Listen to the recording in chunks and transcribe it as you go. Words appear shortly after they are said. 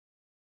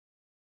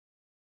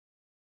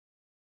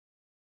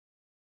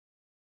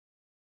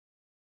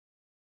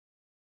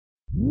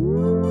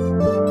Newkirk,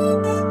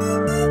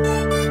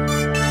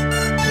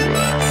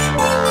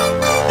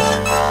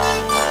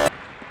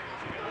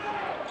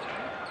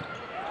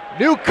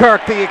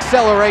 the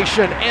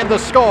acceleration and the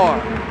score.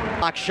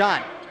 Block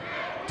shot.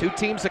 Two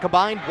teams that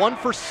combined 1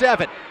 for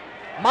 7.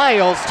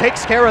 Miles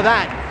takes care of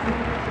that.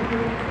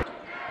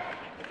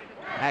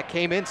 That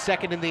came in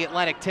second in the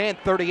Atlantic 10,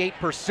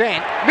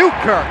 38%.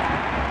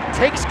 Newkirk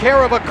takes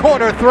care of a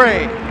corner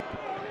three.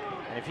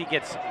 And if he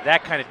gets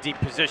that kind of deep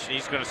position,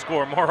 he's going to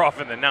score more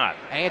often than not.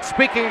 And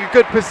speaking of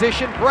good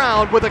position,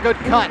 Brown with a good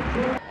cut.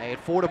 And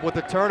Fordham with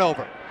the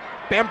turnover.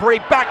 Bembry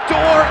backdoor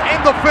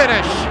and the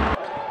finish.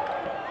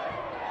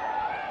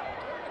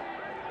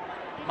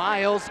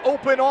 Miles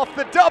open off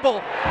the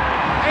double.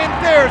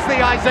 And there's the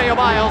Isaiah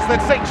Miles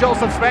that St.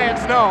 Joseph's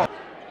fans know.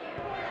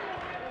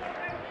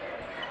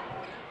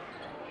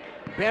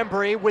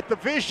 Bembry with the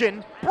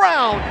vision.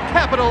 Brown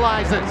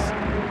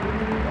capitalizes.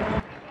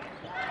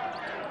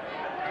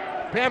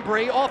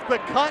 Bembry off the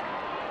cut,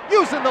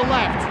 using the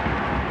left.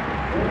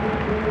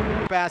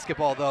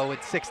 Basketball though in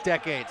 6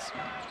 decades.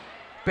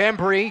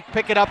 Bembry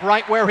pick it up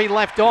right where he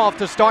left off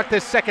to start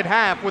this second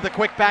half with a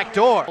quick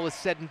backdoor. All is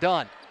said and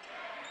done.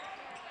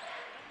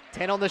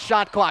 10 on the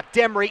shot clock.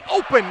 Demery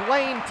open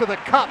lane to the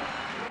cup.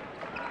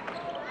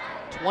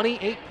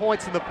 28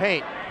 points in the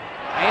paint.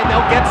 And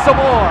they'll get some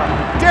more.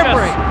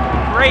 Demery.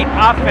 Great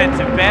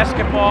offensive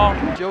basketball.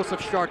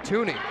 Joseph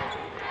Chartouni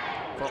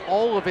for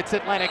all of its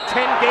Atlantic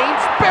 10 games.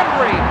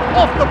 Bembry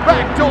off the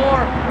back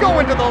door,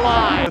 going to the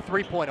line. The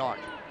three-point arc.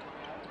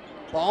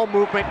 Ball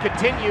movement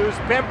continues.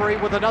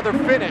 Bembry with another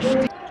finish.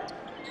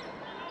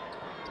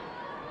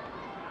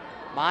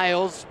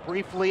 Miles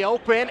briefly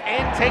open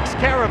and takes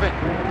care of it.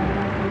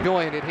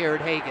 Enjoying it here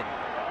at Hagen.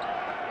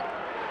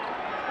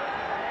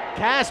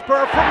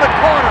 Casper from the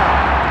corner.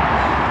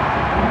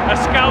 A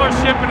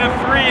scholarship and a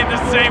 3 in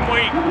the same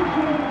week.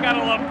 Gotta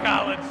love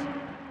college.